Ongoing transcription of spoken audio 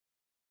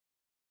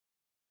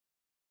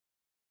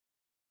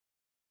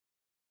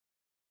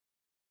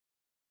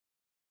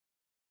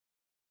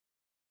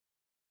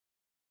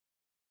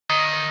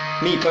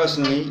Me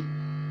personally,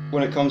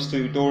 when it comes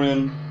to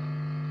Dorian,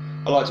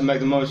 I like to make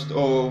the most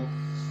of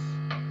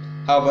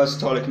how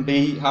versatile it can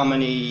be, how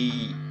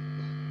many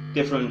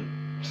different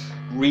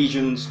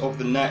regions of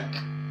the neck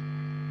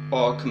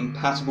are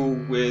compatible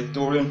with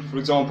Dorian. For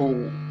example,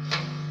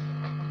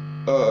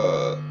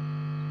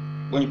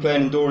 when you're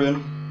playing in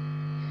Dorian,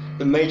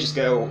 the major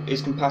scale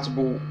is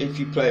compatible if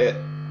you play it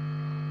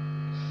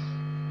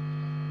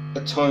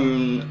a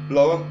tone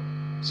lower.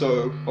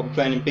 So I'll be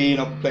playing in B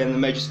and I'll be playing the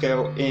major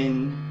scale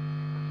in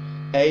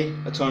A,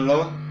 a tone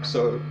lower,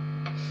 so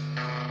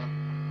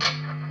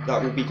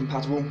that will be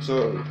compatible.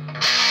 So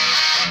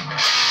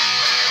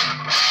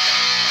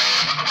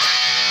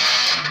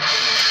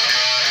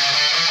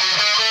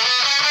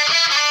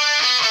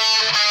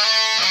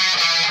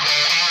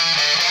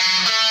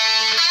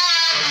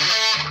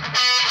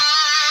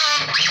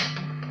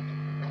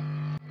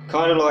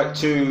kind of like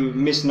to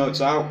miss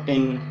notes out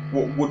in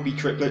what would be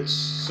triplets.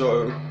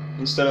 So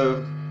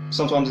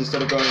sometimes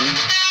instead of going,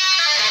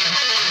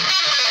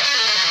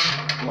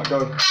 I might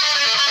go.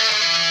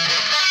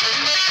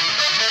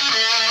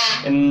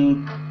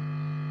 In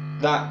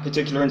that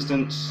particular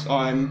instance,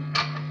 I'm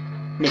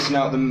missing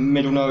out the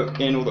middle note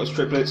in all those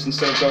triplets.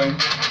 Instead of going,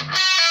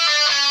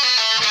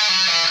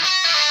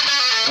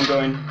 I'm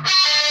going.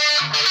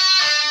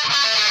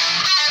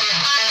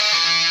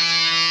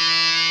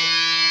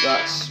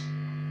 That's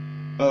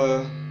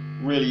a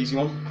really easy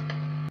one.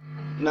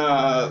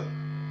 Now,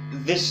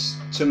 this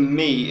to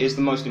me is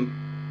the most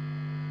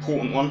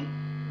important one.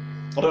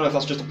 I don't know if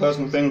that's just a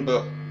personal thing,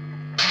 but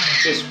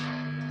this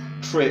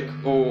trick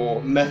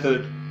or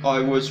method I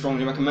would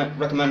strongly recommend.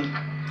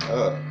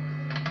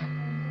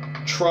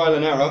 Trial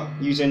and error,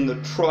 using the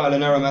trial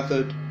and error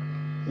method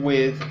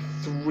with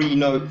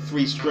 3-note,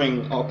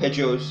 3-string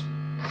arpeggios.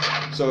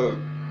 So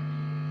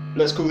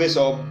let's call this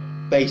our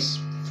bass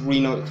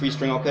 3-note,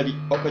 3-string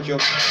arpeggio.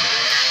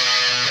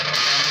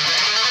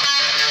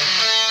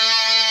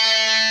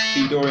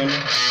 B Dorian.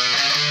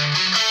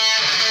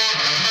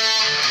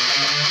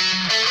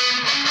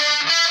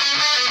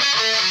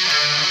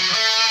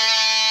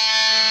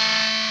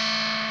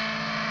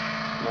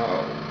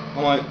 Now,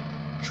 I might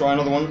try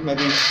another one,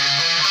 maybe. No,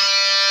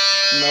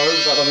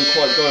 that doesn't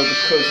quite go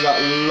because that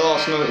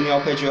last note in the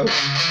arpeggio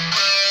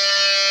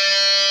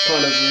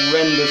kind of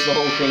renders the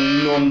whole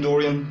thing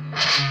non-Dorian.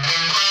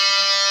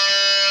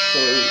 So,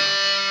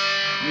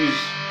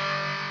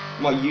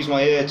 might use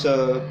my ear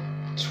to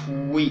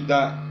tweak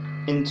that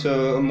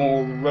into a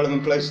more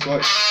relevant place.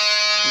 Like,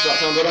 does that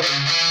sound better?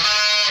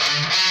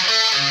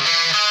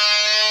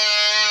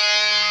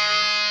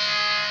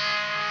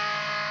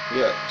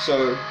 Yeah,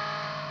 so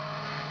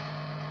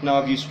now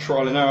I've used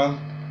trial and error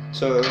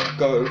to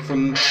go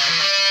from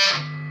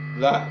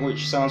that,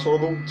 which sounds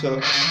horrible,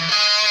 to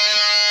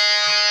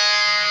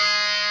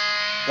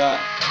that,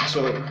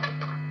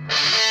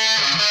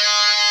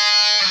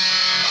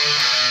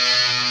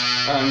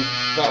 and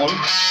that one,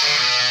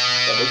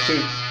 that goes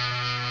too.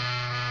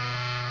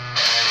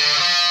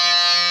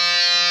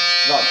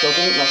 That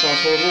doesn't, that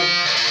sounds horrible.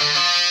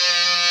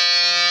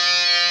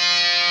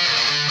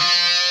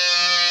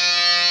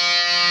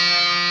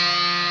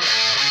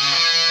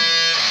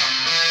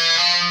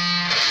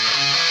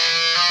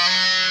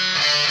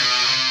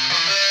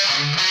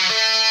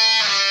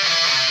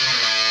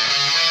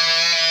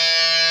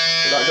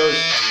 So that goes.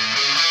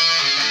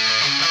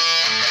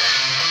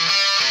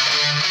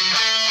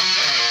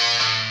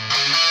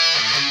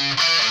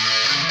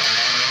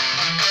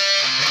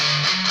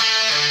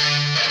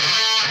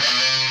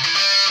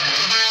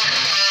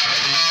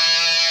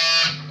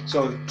 So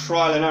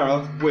trial and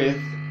error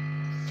with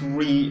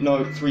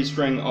 3-note,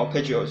 3-string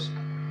arpeggios.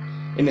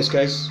 In this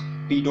case,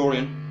 B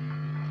Dorian.